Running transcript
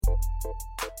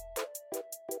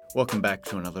Welcome back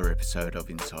to another episode of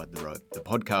Inside the Rope, the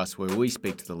podcast where we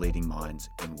speak to the leading minds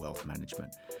in wealth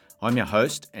management. I'm your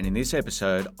host, and in this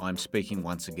episode, I'm speaking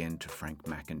once again to Frank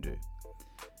McIndoe.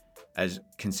 As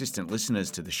consistent listeners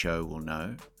to the show will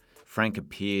know, Frank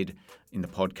appeared in the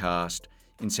podcast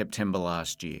in September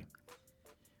last year.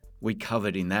 We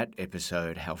covered in that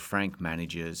episode how Frank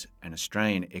manages an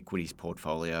Australian equities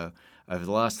portfolio over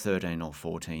the last 13 or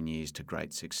 14 years to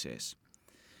great success.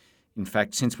 In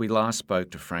fact, since we last spoke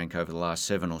to Frank over the last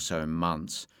 7 or so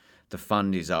months, the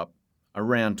fund is up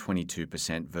around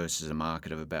 22% versus a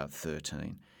market of about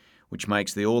 13%, which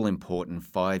makes the all-important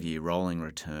 5-year rolling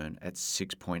return at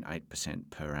 6.8%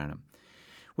 per annum.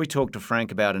 We talked to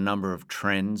Frank about a number of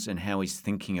trends and how he's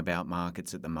thinking about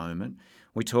markets at the moment.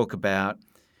 We talk about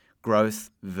growth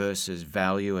versus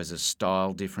value as a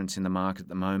style difference in the market at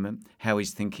the moment, how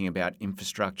he's thinking about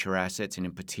infrastructure assets and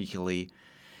in particularly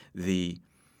the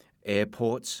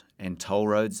airports and toll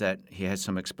roads that he has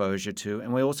some exposure to.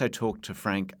 And we also talked to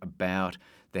Frank about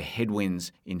the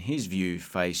headwinds, in his view,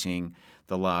 facing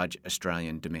the large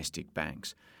Australian domestic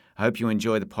banks. I hope you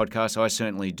enjoy the podcast. I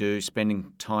certainly do.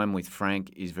 Spending time with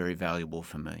Frank is very valuable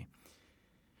for me.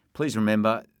 Please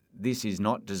remember, this is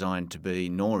not designed to be,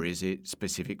 nor is it,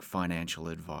 specific financial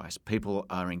advice. People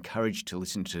are encouraged to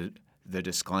listen to the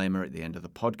disclaimer at the end of the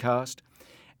podcast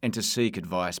and to seek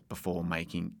advice before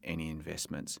making any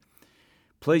investments.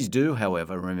 Please do,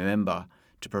 however, remember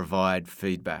to provide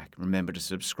feedback. Remember to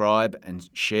subscribe and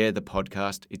share the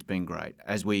podcast. It's been great.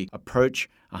 As we approach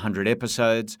 100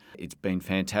 episodes, it's been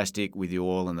fantastic with you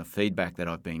all and the feedback that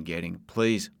I've been getting.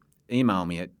 Please email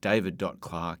me at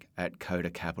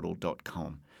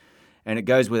david.clark@codacapital.com. And it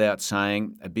goes without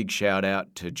saying, a big shout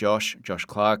out to Josh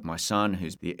Clark, my son,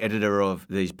 who's the editor of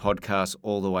these podcasts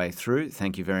all the way through.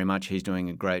 Thank you very much. He's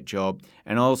doing a great job.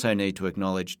 And I also need to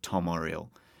acknowledge Tom Oriel,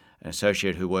 an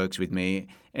associate who works with me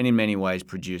and in many ways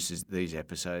produces these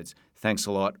episodes. Thanks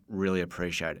a lot. Really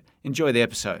appreciate it. Enjoy the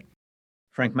episode.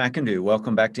 Frank McIndoe,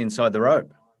 welcome back to Inside the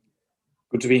Rope.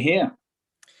 Good to be here.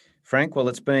 Frank, well,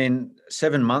 it's been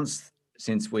 7 months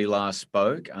since we last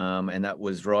spoke, and that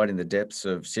was right in the depths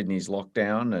of Sydney's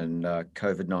lockdown and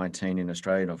COVID-19 in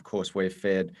Australia. And of course, we've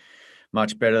fared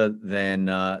much better than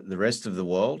the rest of the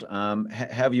world. How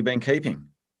have you been keeping?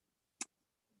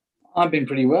 I've been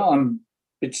pretty well. I'm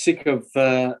a bit sick of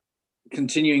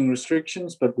continuing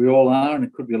restrictions, but we all are, and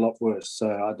it could be a lot worse. So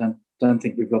I don't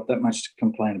think we've got that much to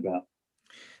complain about.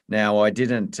 Now, I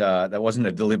didn't, that wasn't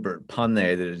a deliberate pun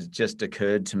there, that it just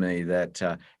occurred to me that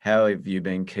how have you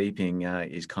been keeping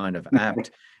is kind of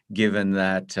apt, given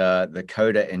that the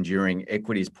Coda Enduring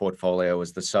Equities portfolio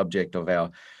was the subject of our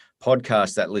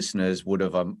podcast that listeners would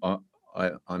have,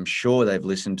 I'm sure they've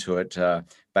listened to it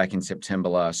back in September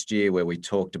last year, where we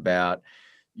talked about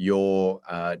your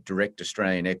direct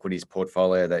Australian equities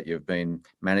portfolio that you've been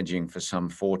managing for some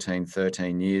 14,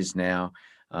 13 years now.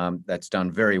 That's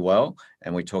done very well,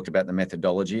 and we talked about the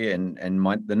methodology. And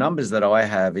the numbers that I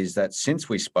have is that since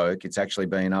we spoke, it's actually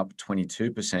been up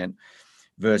 22%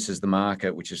 versus the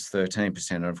market, which is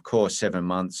 13%. And of course, 7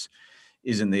 months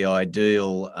isn't the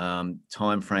ideal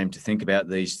time frame to think about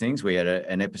these things. We had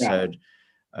an episode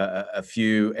a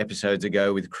few episodes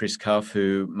ago with Chris Cuff,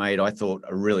 who made, I thought,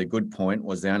 a really good point.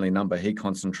 Was the only number he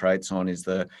concentrates on is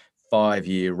the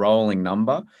 5-year rolling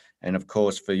number, and of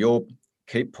course, for your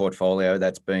Keep portfolio,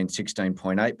 that's been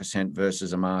 16.8%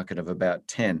 versus a market of about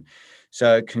 10%.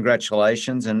 So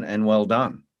congratulations and well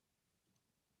done.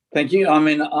 Thank you. I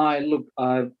mean, I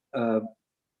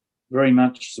very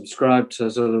much subscribe to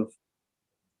sort of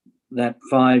that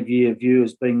 5-year view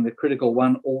as being the critical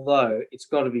one, although it's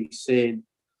got to be said,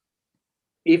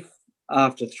 if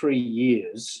after 3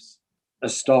 years a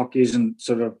stock isn't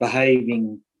sort of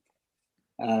behaving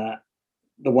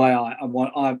the way I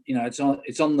want,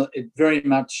 it very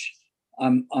much.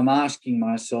 I'm asking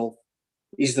myself,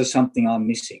 is there something I'm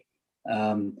missing?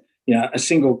 A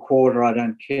single quarter, I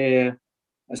don't care.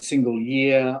 A single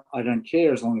year, I don't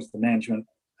care, as long as the management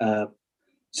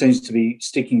seems to be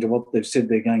sticking to what they've said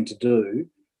they're going to do.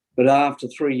 But after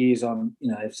 3 years,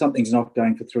 if something's not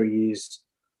going for 3 years,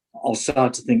 I'll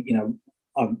start to think,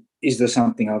 is there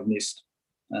something I've missed?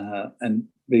 And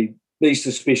be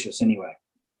suspicious anyway.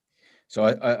 So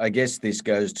I guess this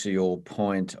goes to your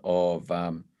point of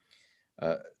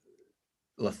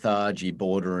lethargy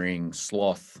bordering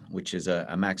sloth, which is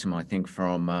a maxim, I think,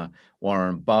 from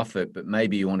Warren Buffett, but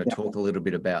maybe you want to talk a little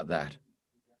bit about that.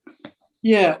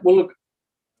 Yeah, well, look,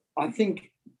 I think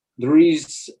there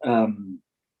is so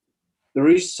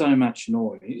much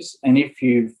noise, and if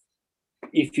you've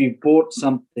bought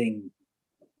something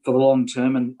for the long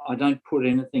term, and I don't put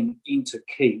anything into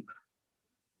Keep,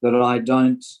 that I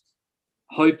don't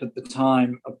hope at the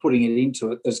time of putting it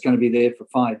into it that's going to be there for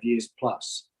 5 years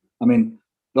plus. I mean,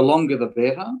 the longer the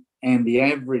better, and the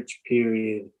average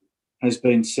period has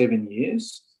been 7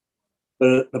 years.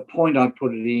 But at the point I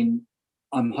put it in,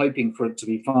 I'm hoping for it to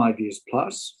be 5 years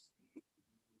plus.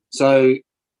 So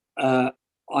I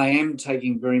am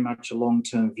taking very much a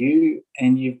long-term view,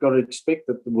 and you've got to expect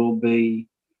that there will be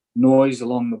noise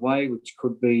along the way, which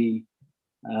could be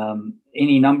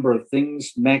any number of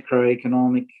things,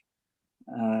 macroeconomic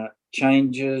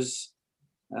changes,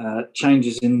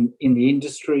 changes in the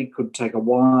industry. Could take a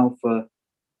while for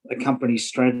a company's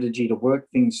strategy to work.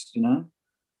 Things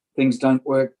don't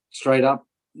work straight up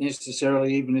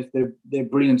necessarily, even if they're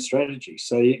brilliant strategies.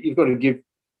 So you've got to give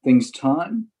things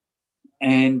time.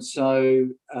 And so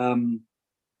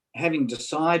having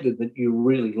decided that you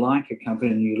really like a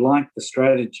company and you like the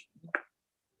strategy,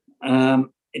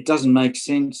 it doesn't make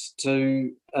sense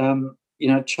to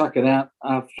chuck it out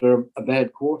after a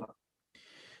bad quarter.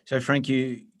 So, Frank,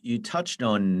 you touched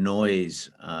on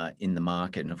noise in the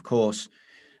market, and of course,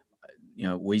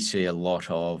 we see a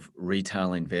lot of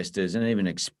retail investors and even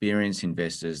experienced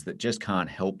investors that just can't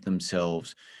help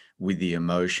themselves with the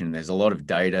emotion. There's a lot of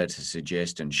data to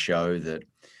suggest and show that,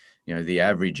 the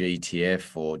average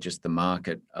ETF or just the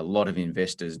market, a lot of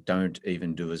investors don't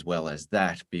even do as well as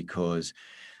that, because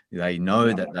they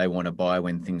know that they want to buy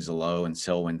when things are low and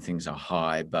sell when things are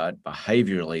high, but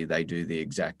behaviorally they do the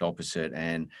exact opposite.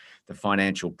 And the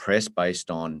financial press, based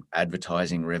on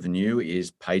advertising revenue,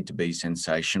 is paid to be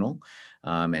sensational,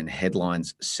 and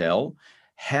headlines sell.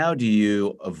 How do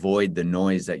you avoid the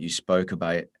noise that you spoke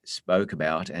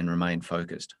about and remain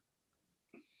focused?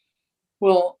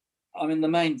 Well, I mean, the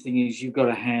main thing is you've got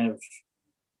to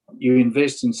you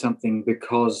invest in something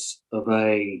because of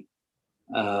a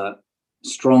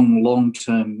strong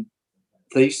long-term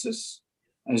thesis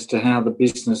as to how the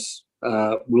business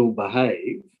will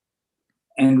behave.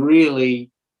 And really,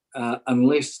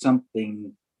 unless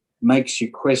something makes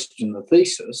you question the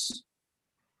thesis,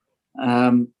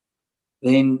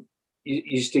 then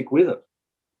you stick with it.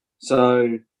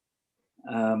 So,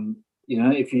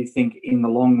 if you think in the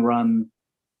long run,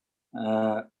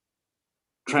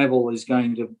 people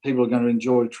are going to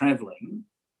enjoy travelling,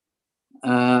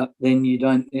 then you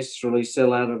don't necessarily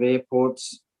sell out of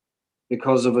airports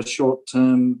because of a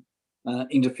short-term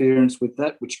interference with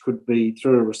that, which could be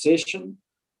through a recession.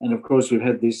 And of course, we've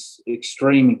had this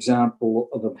extreme example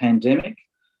of a pandemic.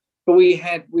 But we've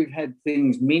had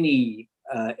many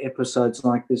episodes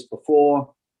like this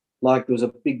before. Like there was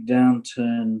a big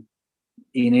downturn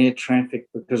in air traffic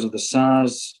because of the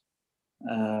SARS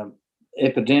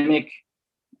epidemic,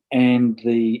 and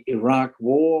the Iraq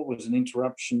war was an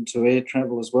interruption to air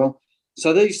travel as well.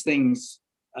 So these things,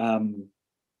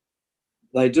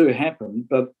 they do happen,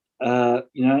 but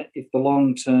if the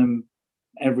long-term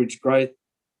average growth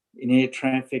in air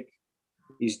traffic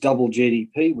is double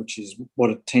GDP, which is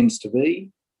what it tends to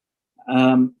be,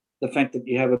 the fact that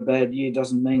you have a bad year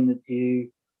doesn't mean that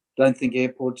you don't think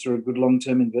airports are a good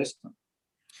long-term investment.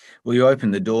 Well, you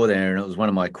opened the door there, and it was one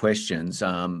of my questions.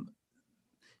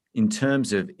 In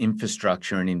terms of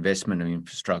infrastructure and investment in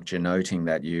infrastructure, noting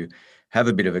that you have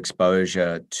a bit of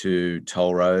exposure to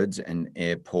toll roads and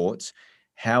airports,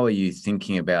 how are you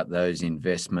thinking about those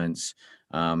investments,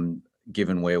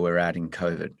 given where we're at in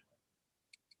COVID?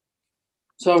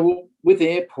 So with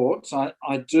airports,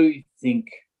 I do think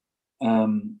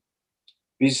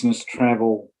business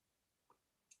travel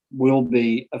will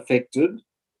be affected.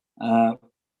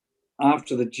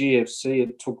 After the GFC,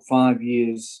 it took 5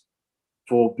 years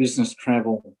for business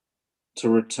travel to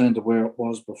return to where it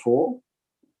was before.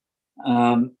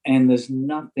 And there's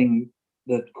nothing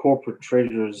that corporate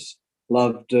treasurers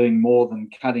love doing more than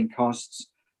cutting costs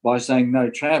by saying no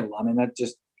travel. I mean,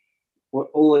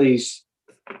 all these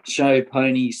show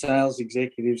pony sales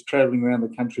executives traveling around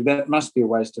the country, that must be a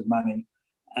waste of money.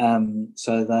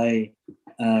 So they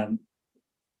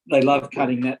love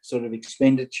cutting that sort of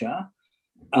expenditure.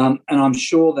 And I'm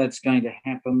sure that's going to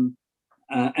happen.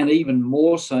 And even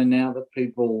more so now that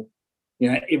people,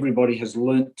 everybody has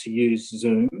learnt to use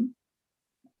Zoom.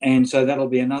 And so that'll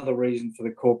be another reason for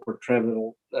the corporate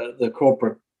travel, the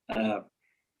corporate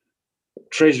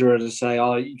treasurer to say,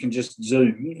 oh, you can just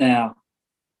Zoom. Now,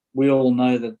 we all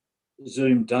know that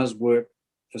Zoom does work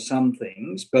for some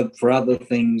things, but for other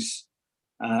things,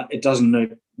 it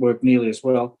doesn't work nearly as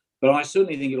well. But I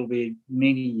certainly think it'll be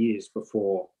many years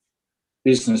before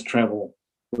business travel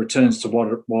returns to what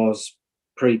it was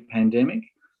pre-pandemic.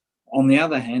 On the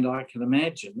other hand, I can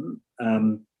imagine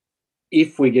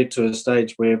if we get to a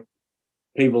stage where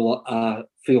people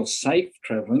feel safe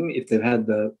travelling, if they've had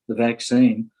the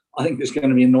vaccine, I think there's going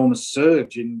to be an enormous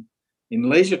surge in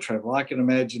leisure travel. I can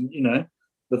imagine,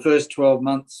 the first 12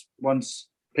 months, once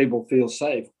people feel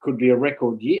safe, could be a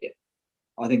record year.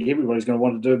 I think everybody's going to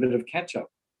want to do a bit of catch up.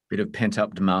 Bit of pent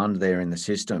up demand there in the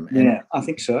system. Yeah, I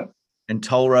think so. And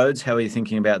toll roads, how are you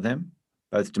thinking about them,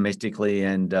 both domestically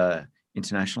and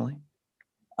internationally?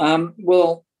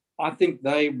 Well, I think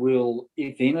they will,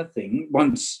 if anything,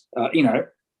 once,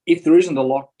 if there isn't a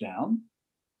lockdown,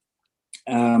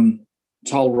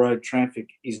 toll road traffic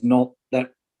is not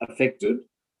that affected.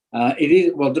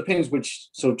 It depends which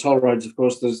sort of toll roads, of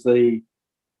course. There's the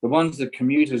ones that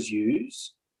commuters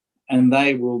use, and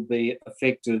they will be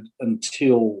affected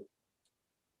until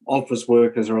office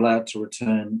workers are allowed to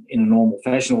return in a normal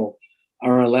fashion, or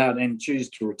are allowed and choose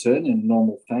to return in a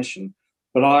normal fashion.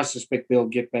 But I suspect they'll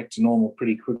get back to normal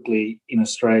pretty quickly in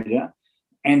Australia.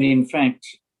 And in fact,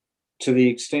 to the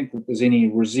extent that there's any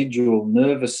residual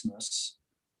nervousness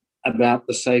about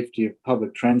the safety of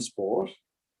public transport,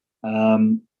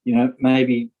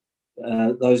 maybe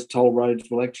those toll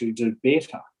roads will actually do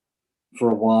better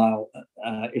for a while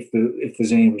if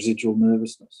there's any residual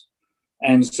nervousness.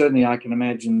 And certainly I can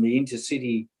imagine the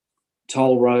intercity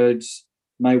toll roads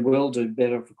may well do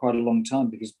better for quite a long time,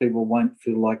 because people won't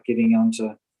feel like getting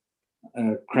onto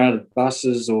crowded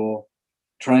buses or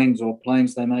trains or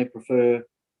planes. They may prefer,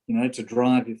 to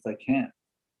drive if they can.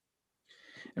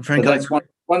 And Frank, that's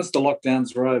once the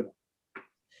lockdowns are over.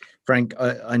 Frank,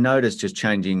 I noticed, just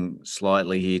changing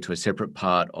slightly here to a separate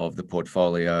part of the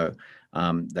portfolio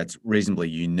that's reasonably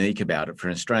unique about it, for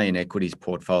an Australian equities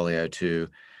portfolio to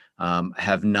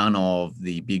have none of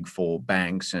the big four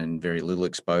banks and very little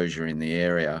exposure in the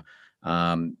area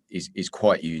is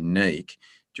quite unique.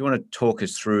 Do you want to talk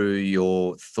us through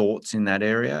your thoughts in that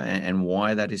area and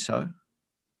why that is so?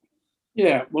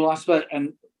 Yeah, well, I suppose,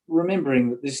 and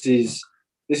remembering that this is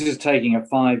taking a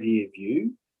 5-year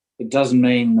view, it doesn't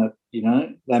mean that,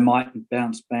 they mightn't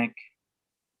bounce back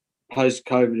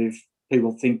post-COVID if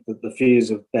people think that the fears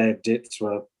of bad debts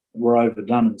were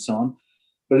overdone and so on.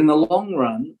 But in the long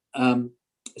run,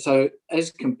 so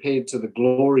as compared to the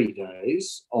glory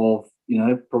days of,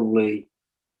 probably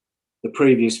the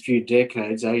previous few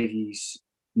decades, 80s,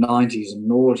 90s and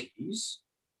noughties,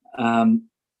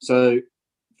 so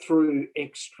through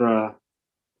extra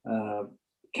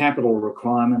capital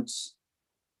requirements,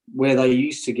 where they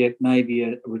used to get maybe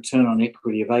a return on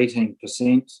equity of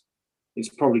 18%, it's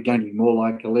probably going to be more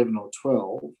like 11 or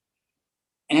 12.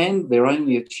 And they're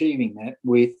only achieving that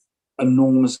with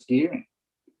enormous gearing.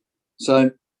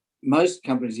 So most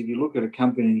companies, if you look at a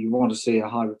company and you want to see a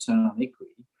high return on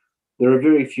equity, there are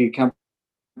very few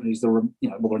companies that are,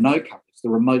 there are no companies that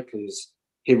are remotely as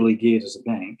heavily geared as a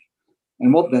bank.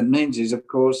 And what that means is, of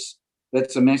course,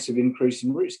 that's a massive increase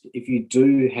in risk. If you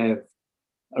do have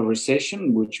a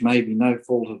recession, which may be no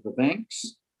fault of the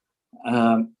banks,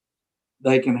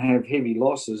 they can have heavy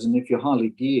losses. And if you're highly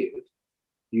geared,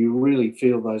 you really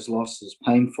feel those losses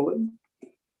painfully.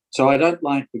 So I don't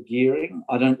like the gearing.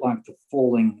 I don't like the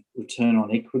falling return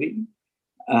on equity.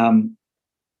 I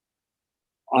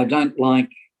don't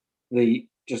like the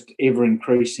just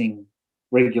ever-increasing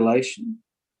regulation.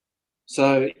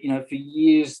 So, for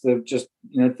years, they've just,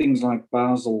 things like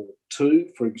Basel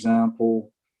II, for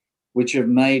example, which have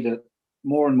made it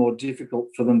more and more difficult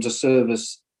for them to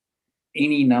service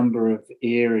any number of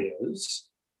areas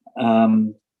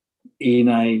in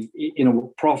a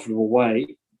profitable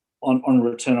way on a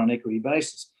return on equity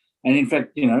basis. And in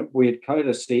fact, we at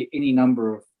Coda see any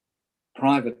number of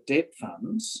private debt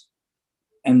funds,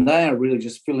 and they are really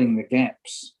just filling the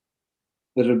gaps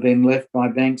that have been left by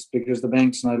banks, because the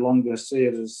banks no longer see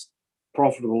it as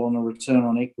profitable on a return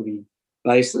on equity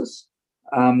basis,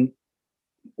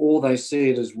 or they see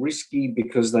it as risky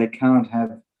because they can't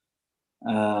have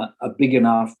a big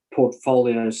enough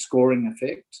portfolio scoring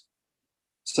effect.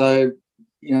 So,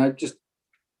 just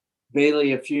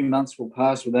barely a few months will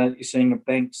pass without you seeing a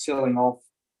bank selling off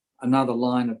another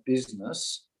line of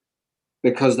business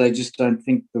because they just don't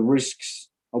think the risks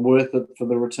are worth it for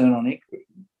the return on equity.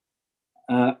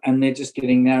 And they're just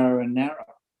getting narrower and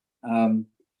narrower. And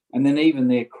then even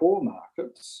their core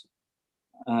markets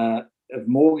of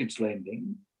mortgage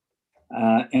lending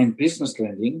and business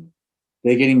lending,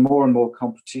 they're getting more and more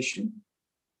competition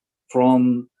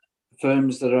from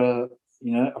firms that are,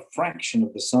 a fraction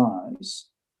of the size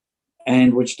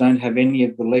and which don't have any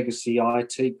of the legacy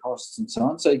IT costs and so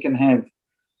on. So you can have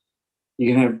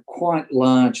quite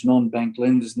large non-bank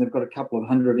lenders, and they've got a couple of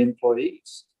hundred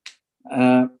employees.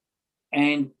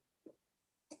 And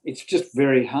it's just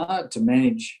very hard to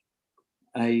manage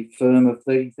a firm of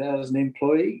 30,000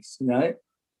 employees.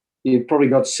 You've probably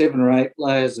got 7 or 8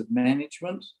 layers of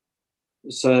management.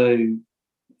 So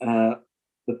the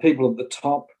people at the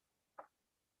top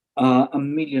are a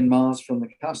million miles from the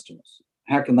customers.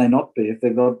 How can they not be if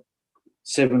they've got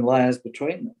 7 layers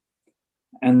between them?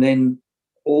 And then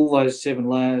all those 7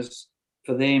 layers,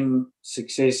 for them,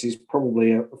 success is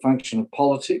probably a function of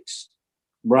politics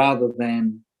rather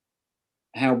than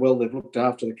how well they've looked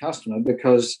after the customer,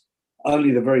 because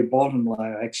only the very bottom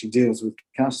layer actually deals with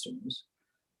customers.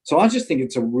 So I just think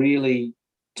it's a really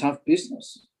tough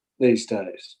business these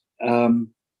days.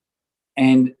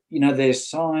 And, their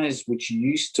size, which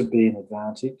used to be an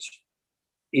advantage,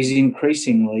 is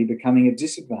increasingly becoming a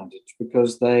disadvantage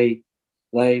because they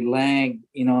lag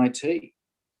in IT.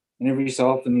 And every so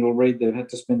often you'll read they've had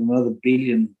to spend another $1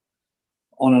 billion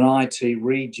on an IT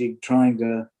rejig trying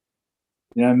to,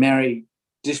 marry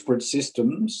disparate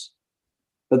systems,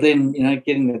 but then,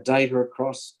 getting the data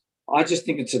across. I just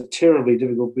think it's a terribly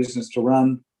difficult business to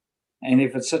run. And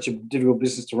if it's such a difficult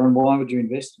business to run, why would you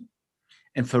invest in it?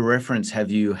 And for reference, have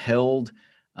you held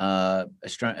the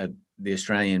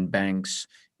Australian banks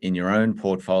in your own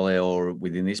portfolio or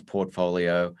within this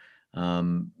portfolio,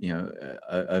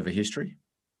 over history?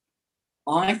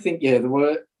 I think, there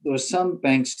were some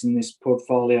banks in this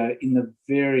portfolio in the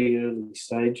very early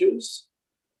stages,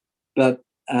 but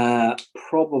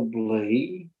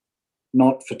probably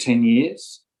not for 10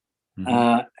 years.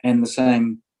 Mm-hmm. And the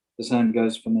same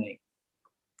goes for me.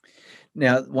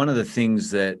 Now, one of the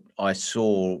things that I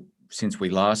saw since we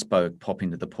last spoke pop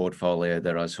into the portfolio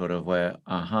that I sort of went,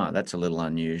 that's a little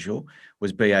unusual,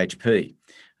 was BHP.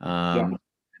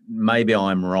 Maybe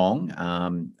I'm wrong.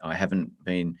 I haven't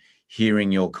been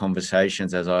hearing your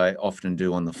conversations as I often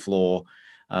do on the floor,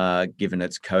 given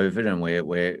it's COVID and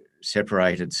we're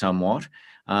separated somewhat.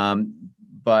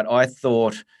 But I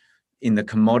thought in the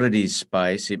commodities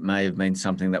space, it may have been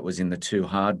something that was in the too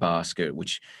hard basket,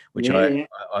 which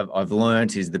I've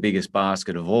learnt is the biggest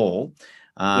basket of all.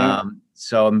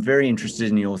 So I'm very interested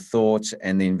in your thoughts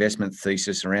and the investment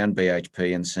thesis around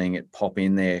BHP and seeing it pop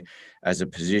in there as a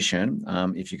position.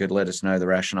 If you could let us know the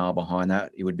rationale behind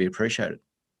that, it would be appreciated.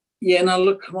 Yeah, no,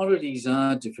 look, commodities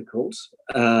are difficult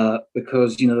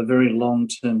because, the very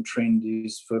long-term trend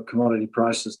is for commodity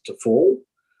prices to fall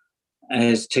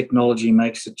as technology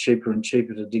makes it cheaper and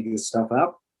cheaper to dig this stuff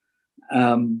up.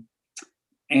 And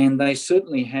they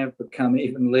certainly have become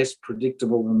even less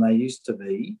predictable than they used to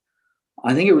be.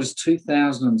 I think it was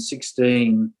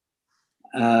 2016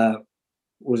 I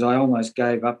almost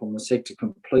gave up on the sector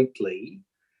completely,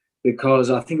 because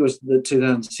I think it was the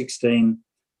 2016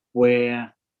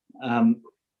 where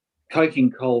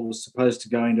coking coal was supposed to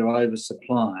go into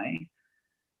oversupply,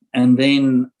 and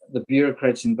then the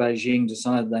bureaucrats in Beijing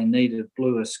decided they needed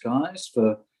bluer skies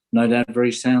for no doubt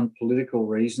very sound political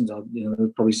reasons. There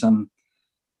was probably some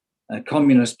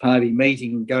Communist Party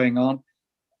meeting going on,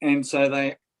 and so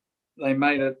they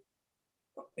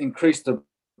increased the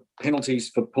penalties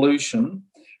for pollution,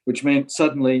 which meant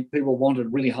suddenly people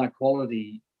wanted really high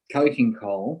quality coking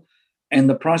coal, and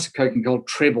the price of coking coal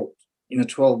trebled in a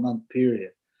 12-month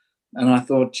period. And I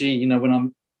thought, gee,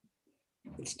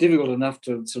 it's difficult enough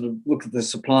to sort of look at the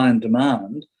supply and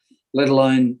demand, let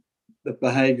alone the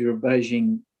behaviour of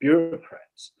Beijing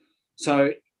bureaucrats. So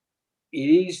it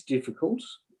is difficult,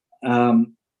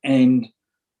 and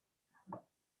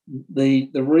the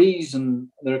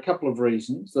reason, there are a couple of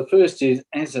reasons. The first is,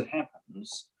 as it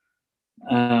happens,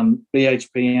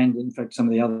 BHP and in fact some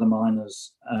of the other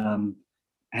miners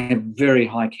have very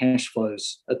high cash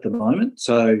flows at the moment.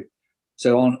 So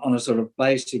on a sort of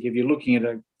basic, if you're looking at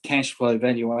a cash flow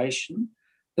valuation,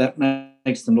 that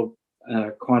makes them look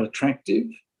quite attractive.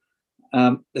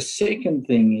 The second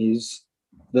thing is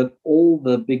that all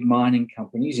the big mining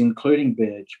companies, including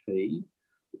BHP,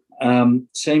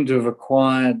 seem to have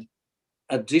acquired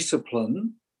a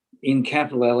discipline in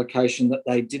capital allocation that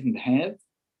they didn't have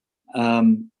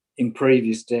in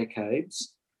previous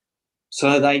decades.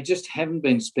 So they just haven't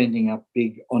been spending up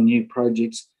big on new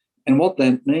projects. And what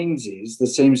that means is there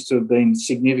seems to have been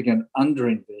significant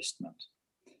underinvestment.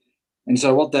 And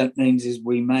so what that means is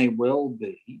we may well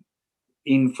be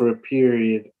in for a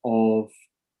period of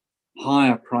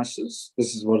higher prices.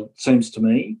 This is what it seems to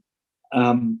me,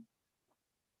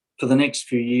 for the next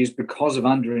few years because of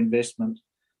underinvestment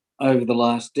over the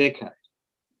last decade.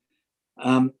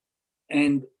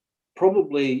 And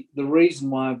probably the reason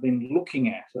why I've been looking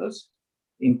at it,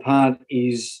 in part,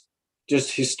 is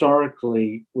just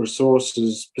historically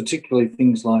resources, particularly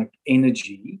things like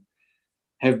energy,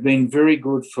 have been very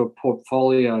good for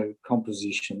portfolio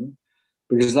composition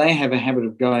because they have a habit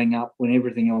of going up when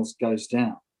everything else goes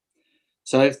down.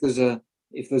 So if there's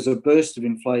a burst of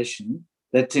inflation,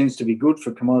 that tends to be good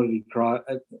for commodity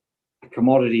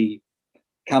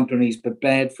companies but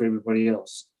bad for everybody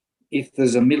else. If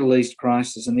there's a Middle East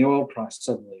crisis and the oil price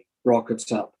suddenly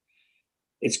rockets up,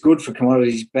 it's good for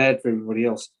commodities, bad for everybody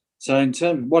else. So in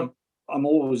terms of what I'm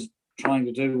always trying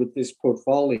to do with this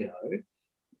portfolio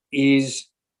is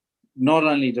not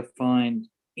only to find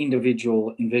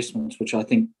individual investments, which I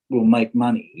think will make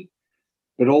money,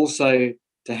 but also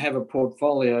to have a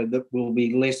portfolio that will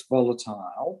be less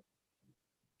volatile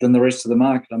than the rest of the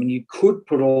market. I mean, you could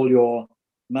put all your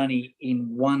money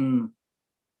in one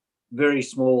very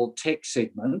small tech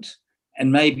segment,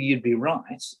 and maybe you'd be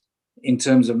right in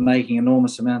terms of making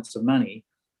enormous amounts of money.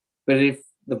 But if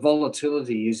the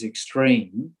volatility is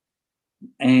extreme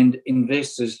and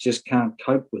investors just can't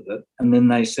cope with it, and then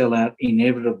they sell out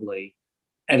inevitably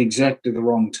at exactly the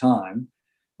wrong time,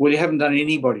 well, you haven't done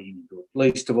anybody any good,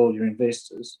 least of all your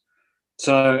investors.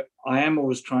 So I am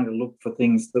always trying to look for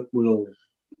things that will,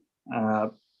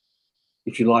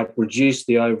 if you like, reduce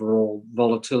the overall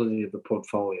volatility of the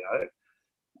portfolio.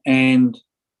 And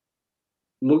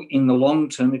look in the long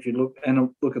term, if you look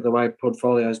at the way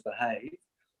portfolios behave,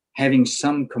 having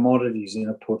some commodities in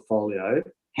a portfolio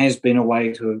has been a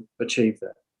way to achieve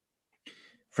that.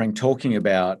 Frank, talking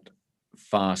about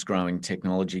fast-growing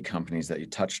technology companies that you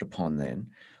touched upon then,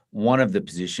 one of the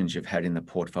positions you've had in the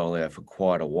portfolio for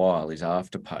quite a while is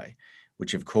Afterpay,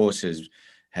 which of course has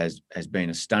been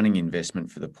a stunning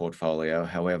investment for the portfolio.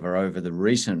 However, over the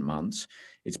recent months,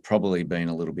 it's probably been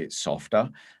a little bit softer.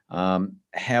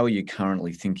 How are you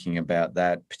currently thinking about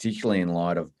that, particularly in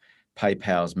light of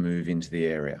PayPal's move into the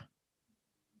area?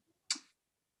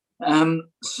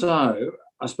 So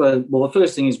I suppose, well, the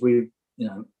first thing is we've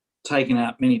taken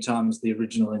out many times the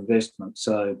original investment.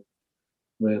 So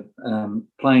we're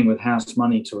playing with house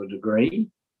money to a degree.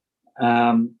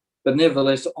 But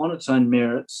nevertheless, on its own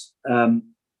merits,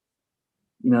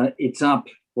 it's up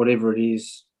whatever it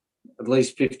is, at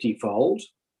least 50-fold.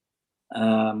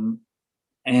 And,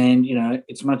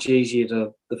 it's much easier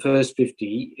the first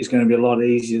 50 is going to be a lot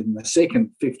easier than the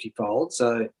second 50-fold.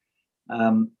 So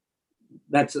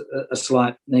that's a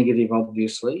slight negative,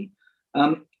 obviously.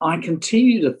 I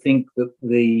continue to think that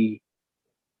the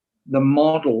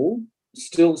model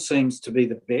still seems to be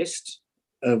the best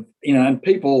of, and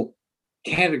people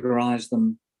categorize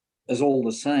them as all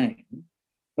the same,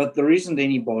 but there isn't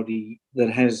anybody that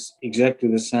has exactly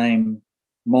the same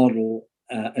model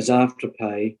as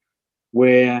Afterpay,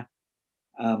 where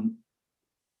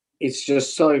it's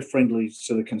just so friendly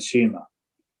to the consumer.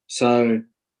 So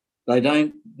they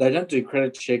don't do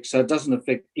credit checks, so it doesn't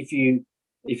affect, if you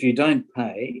don't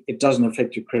pay, it doesn't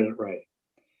affect your credit rating.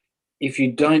 If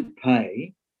you don't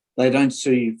pay, they don't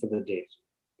sue you for the debt.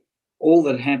 All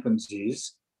that happens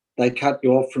is they cut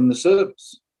you off from the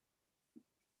service.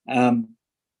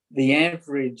 The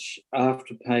average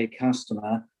Afterpay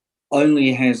customer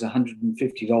only has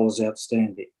 $150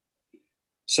 outstanding.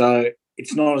 So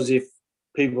it's not as if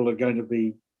people are going to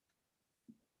be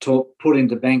put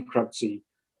into bankruptcy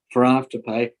for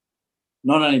Afterpay,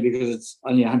 not only because it's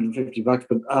only $150,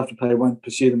 but Afterpay won't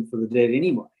pursue them for the debt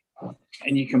anyway.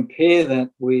 And you compare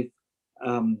that with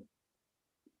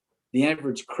the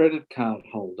average credit card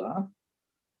holder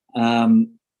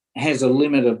has a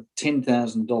limit of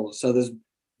 $10,000. So there's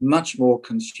much more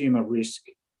consumer risk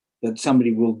that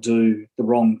somebody will do the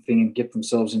wrong thing and get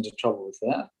themselves into trouble with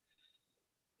that.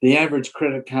 The average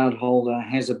credit card holder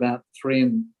has about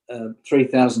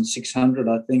 3,600,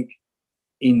 I think,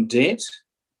 in debt.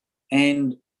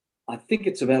 And I think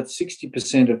it's about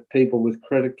 60% of people with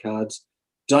credit cards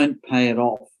don't pay it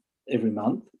off every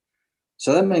month.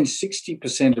 So that means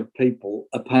 60% of people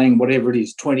are paying whatever it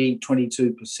is, 20,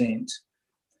 22%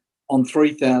 on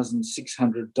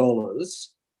 $3,600.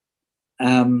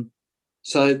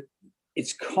 So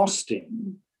it's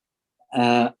costing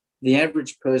the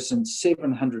average person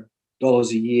 $700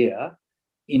 a year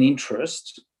in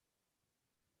interest,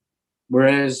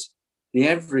 whereas the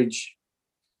average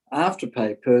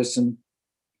Afterpay person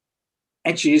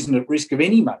actually isn't at risk of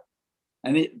any money.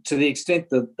 And to the extent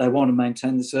that they want to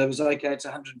maintain the service, okay, it's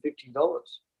 $150.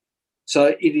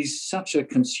 So it is such a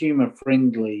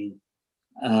consumer-friendly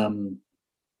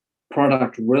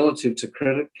product relative to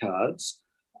credit cards.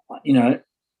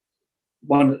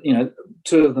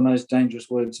 Two of the most dangerous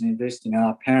words in investing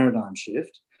are paradigm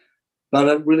shift, but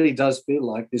it really does feel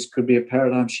like this could be a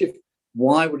paradigm shift.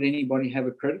 Why would anybody have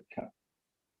a credit card?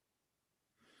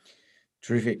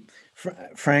 Terrific.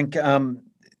 Frank,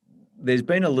 there's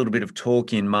been a little bit of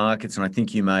talk in markets, and I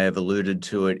think you may have alluded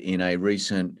to it in a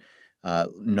recent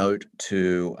note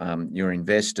to your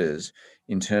investors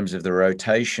in terms of the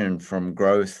rotation from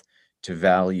growth to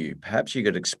value. Perhaps you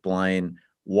could explain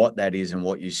what that is and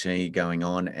what you see going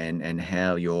on and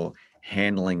how you're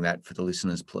handling that for the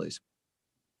listeners, please?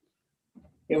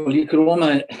 Yeah, well, you could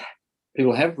almost,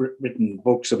 people have written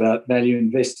books about value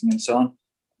investing and so on,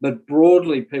 but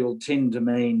broadly people tend to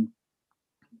mean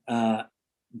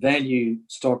value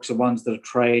stocks are ones that are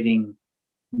trading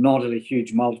not at a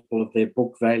huge multiple of their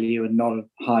book value and not at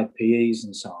high PEs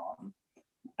and so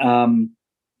on.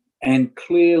 And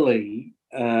clearly,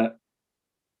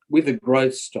 with a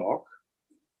growth stock,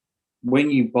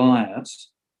 when you buy it,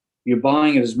 you're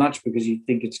buying it as much because you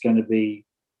think it's going to be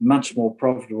much more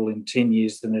profitable in 10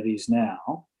 years than it is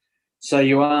now. So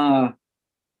you are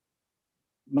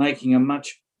making a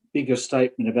much bigger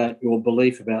statement about your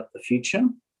belief about the future.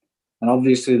 And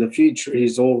obviously the future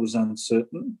is always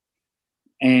uncertain.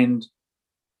 And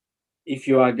if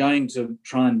you are going to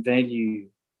try and value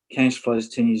cash flows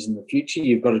 10 years in the future,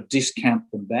 you've got to discount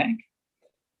them back.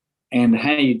 And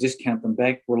how you discount them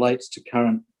back relates to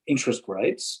current interest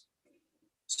rates.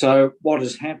 So what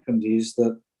has happened is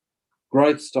that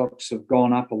growth stocks have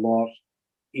gone up a lot,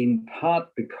 in part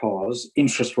because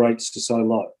interest rates are so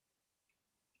low.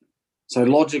 So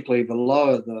logically, the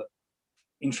lower the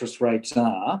interest rates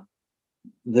are,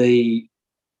 the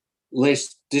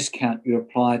less discount you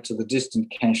apply to the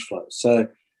distant cash flow. So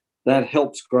that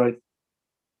helps growth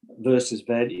versus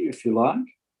value, if you like.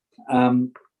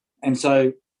 And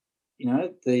so,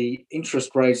 the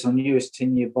interest rates on US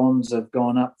 10-year bonds have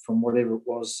gone up from whatever it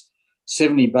was,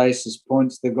 70 basis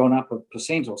points. They've gone up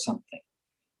 1% or something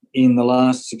in the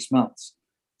last 6 months.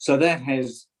 So that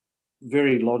has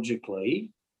very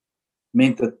logically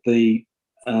meant that the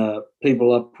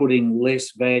people are putting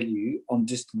less value on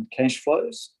distant cash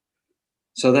flows.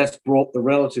 So that's brought the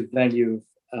relative value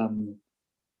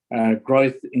of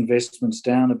growth investments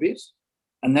down a bit,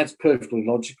 and that's perfectly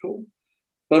logical.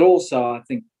 But also, I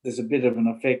think there's a bit of an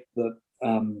effect that,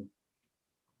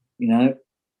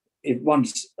 if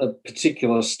once a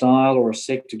particular style or a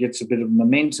sector gets a bit of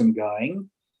momentum going,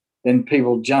 then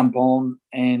people jump on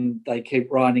and they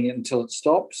keep riding it until it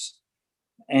stops.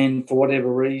 And for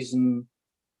whatever reason,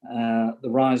 the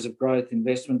rise of growth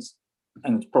investments,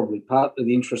 and it's probably partly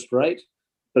the interest rate,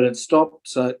 but it stopped,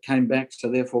 so it came back. So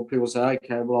therefore people say,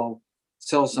 okay, well, I'll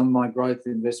sell some of my growth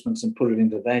investments and put it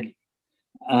into value.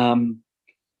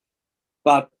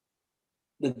 But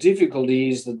the difficulty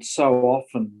is that so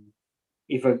often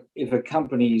if a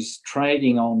company is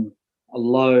trading on a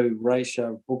low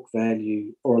ratio of book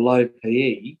value or a low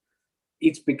PE,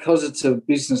 it's because it's a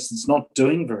business that's not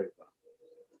doing very well.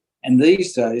 And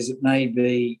these days it may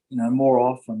be, more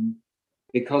often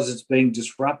because it's being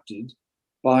disrupted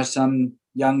by some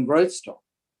young growth stock.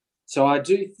 So I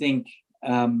do think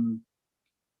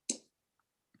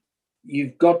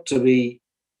you've got to be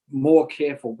more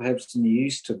careful perhaps than you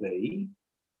used to be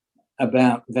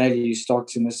about value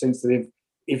stocks, in the sense that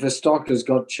if a stock has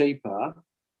got cheaper,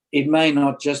 it may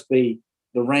not just be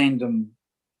the random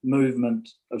movement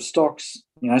of stocks.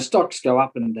 Stocks go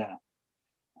up and down,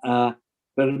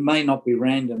 but it may not be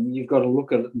random. You've got to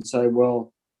look at it and say,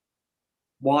 well,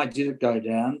 why did it go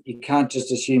down? You can't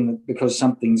just assume that because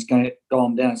something's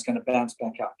gone down, it's going to bounce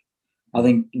back up. I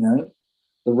think, the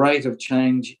rate of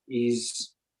change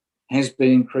has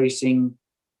been increasing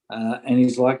and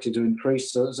is likely to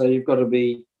increase. So you've got to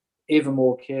be ever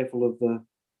more careful of the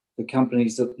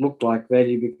companies that look like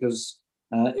value, because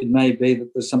it may be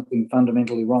that there's something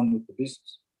fundamentally wrong with the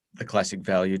business. The classic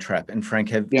value trap. And Frank,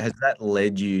 has that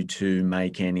led you to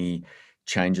make any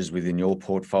changes within your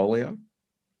portfolio?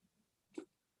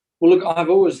 Well, look, I've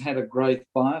always had a growth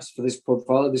bias for this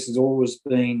portfolio. This has always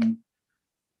been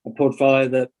a portfolio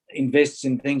that invests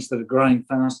in things that are growing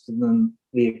faster than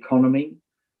the economy.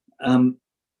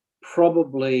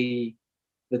 Probably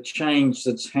the change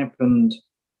that's happened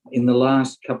in the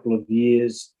last couple of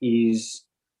years is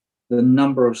the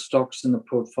number of stocks in the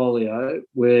portfolio,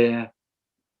 where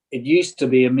it used to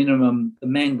be the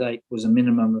mandate was a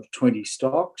minimum of 20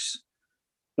 stocks.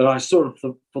 But I sort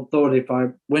of thought if I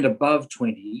went above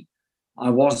 20, I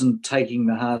wasn't taking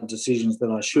the hard decisions that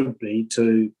I should be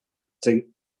to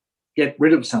get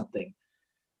rid of something.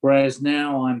 Whereas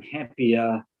now I'm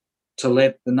happier to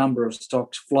let the number of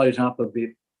stocks float up a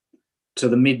bit to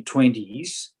the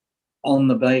mid-20s on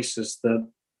the basis that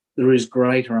there is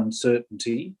greater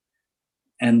uncertainty,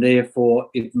 and therefore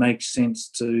it makes sense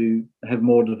to have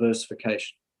more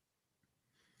diversification.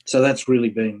 So that's really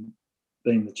been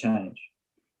the change.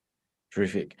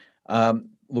 Terrific.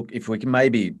 Look, if we can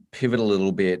maybe pivot a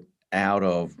little bit out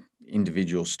of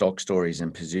individual stock stories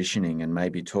and positioning, and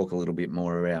maybe talk a little bit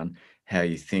more around how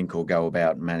you think or go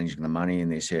about managing the money in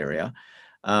this area.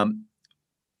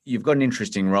 You've got an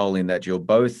interesting role in that you're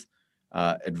both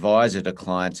advisor to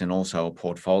clients and also a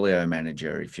portfolio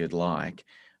manager, if you'd like.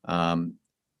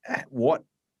 What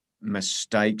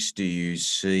mistakes do you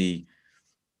see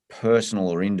personal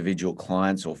or individual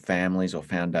clients or families or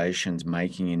foundations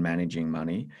making in managing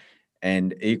money?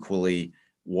 And equally,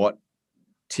 what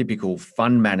typical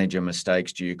fund manager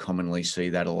mistakes do you commonly see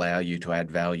that allow you to add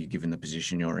value given the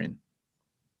position you're in?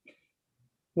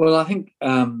 Well, I think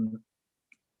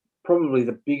probably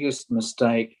the biggest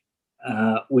mistake,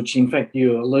 which in fact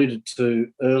you alluded to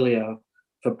earlier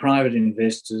for private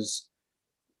investors,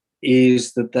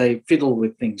 is that they fiddle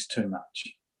with things too much.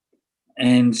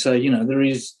 And so, there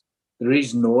is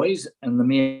noise, and the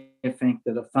mere fact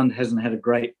that a fund hasn't had a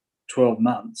great 12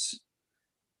 months,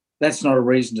 that's not a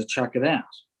reason to chuck it out,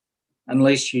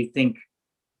 unless you think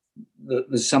that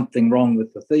there's something wrong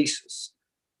with the thesis.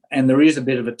 And there is a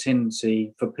bit of a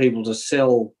tendency for people to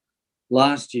sell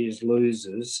last year's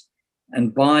losers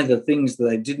and buy the things that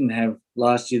they didn't have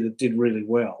last year that did really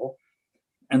well.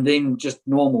 And then just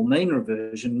normal mean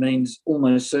reversion means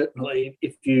almost certainly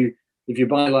if you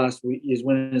buy last year's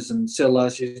winners and sell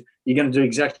last year's, you're going to do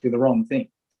exactly the wrong thing.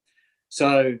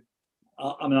 So,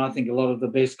 I think a lot of the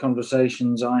best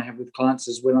conversations I have with clients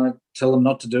is when I tell them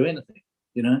not to do anything,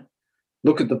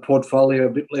 look at the portfolio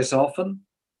a bit less often,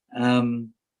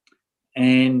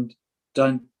 and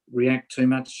don't react too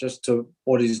much just to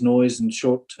what is noise and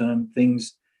short-term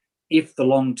things if the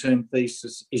long-term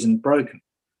thesis isn't broken.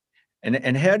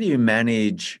 And how do you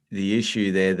manage the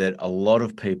issue there that a lot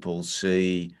of people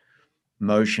see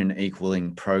motion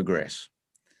equaling progress,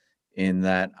 in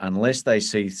that unless they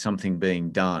see something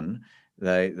being done,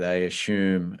 they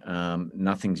assume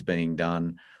nothing's being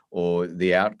done or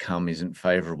the outcome isn't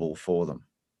favourable for them?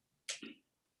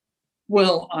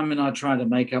 Well, I try to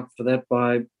make up for that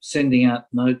by sending out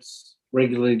notes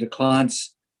regularly to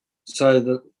clients so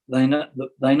that they know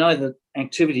that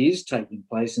activity is taking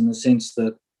place, in the sense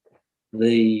that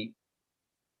the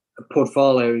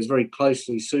portfolio is very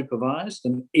closely supervised,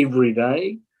 and every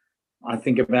day I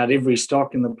think about every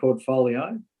stock in the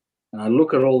portfolio, and I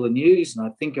look at all the news and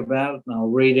I think about it, and I'll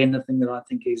read anything that I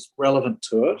think is relevant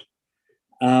to it.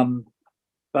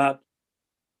 But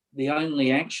the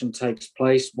only action takes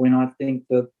place when I think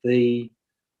that there's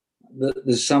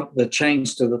the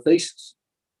change to the thesis,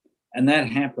 and that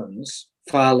happens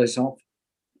far less often.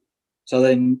 So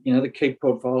then, the key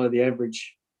portfolio, the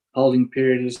average holding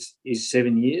period is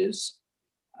 7 years,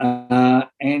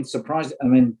 and surprised.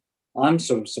 I'm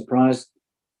sort of surprised,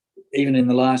 even in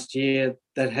the last year,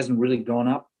 that hasn't really gone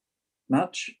up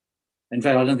much. In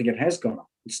fact, I don't think it has gone up.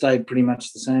 It stayed pretty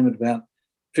much the same at about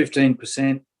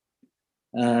 15%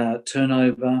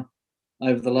 turnover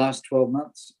over the last 12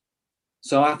 months.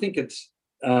 So I think it's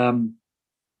the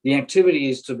activity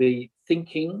is to be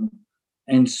thinking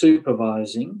and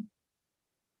supervising,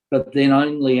 but then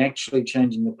only actually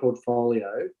changing the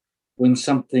portfolio when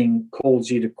something calls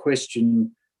you to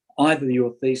question either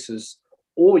your thesis,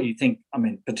 or you think,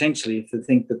 potentially if you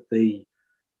think that the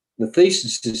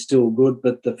thesis is still good,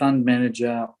 but the fund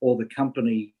manager or the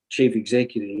company chief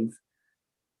executive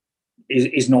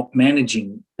is not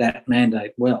managing that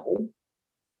mandate well,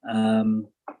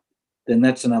 then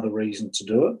that's another reason to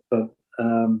do it. But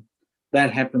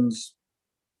that happens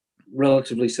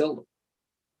relatively seldom.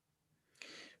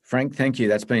 Frank, thank you.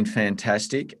 That's been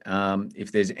fantastic.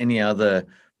 If there's any other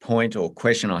point or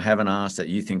question I haven't asked that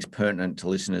you think is pertinent to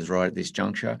listeners right at this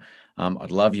juncture,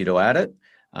 I'd love you to add it.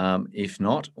 If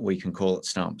not, we can call it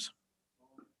stumps.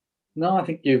 No, I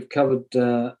think you've covered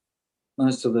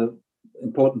most of the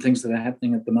important things that are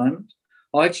happening at the moment.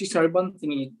 Oh, actually, sorry, one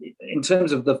thing, in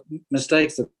terms of the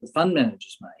mistakes that the fund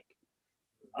managers make,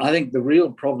 I think the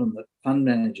real problem that fund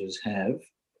managers have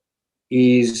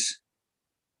is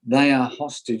they are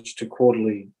hostage to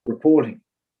quarterly reporting.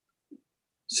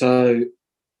 So,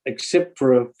 except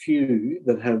for a few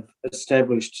that have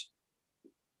established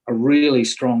a really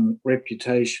strong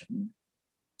reputation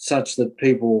such that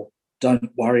people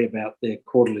don't worry about their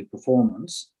quarterly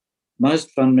performance,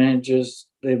 most fund managers,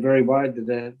 they're very worried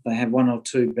that they have one or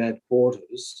two bad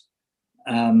quarters.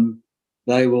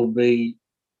 They will be,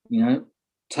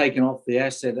 taken off the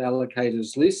asset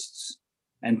allocators lists,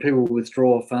 and people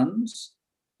withdraw funds.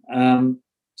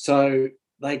 So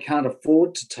they can't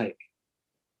afford to take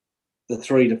the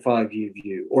 3 to 5 year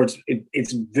view, or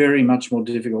it's very much more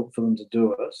difficult for them to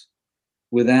do it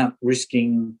without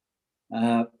risking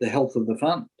the health of the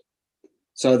fund.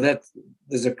 So that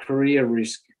there's a career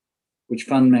risk which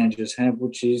fund managers have,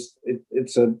 which is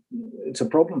it's a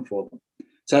problem for them.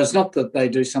 So it's not that they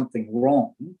do something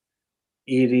wrong.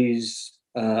 It is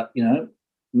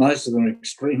most of them are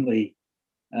extremely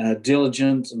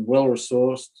diligent and well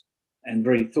resourced and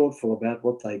very thoughtful about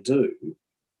what they do,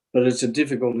 but it's a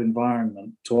difficult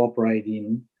environment to operate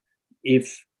in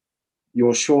if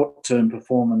your short-term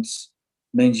performance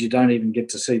means you don't even get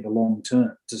to see the long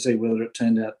term to see whether it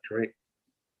turned out correct.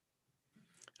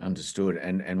 Understood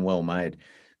and well made.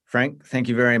 Frank, thank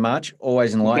you very much.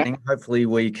 Always enlightening. Okay. Hopefully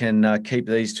we can keep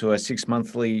these to a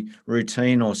 6-monthly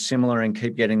routine or similar and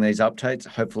keep getting these updates.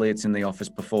 Hopefully it's in the office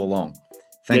before long.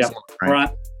 Thanks a lot, Frank. All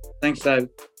right. Thanks, Dave.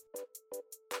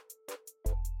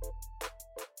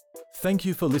 Thank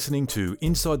you for listening to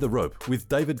Inside the Rope with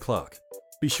David Clark.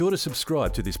 Be sure to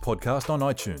subscribe to this podcast on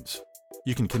iTunes.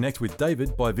 You can connect with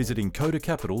David by visiting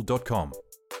codacapital.com.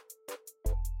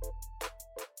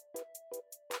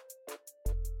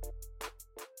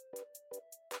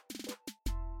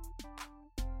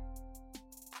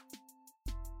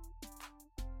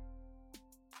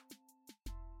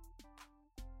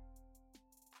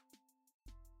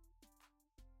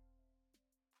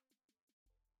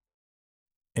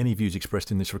 Any views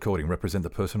expressed in this recording represent the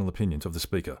personal opinions of the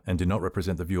speaker and do not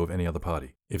represent the view of any other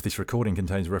party. If this recording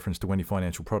contains reference to any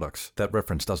financial products, that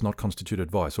reference does not constitute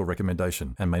advice or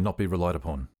recommendation and may not be relied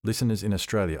upon. Listeners in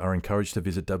Australia are encouraged to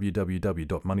visit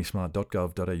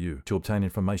www.moneysmart.gov.au to obtain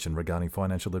information regarding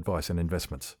financial advice and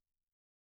investments.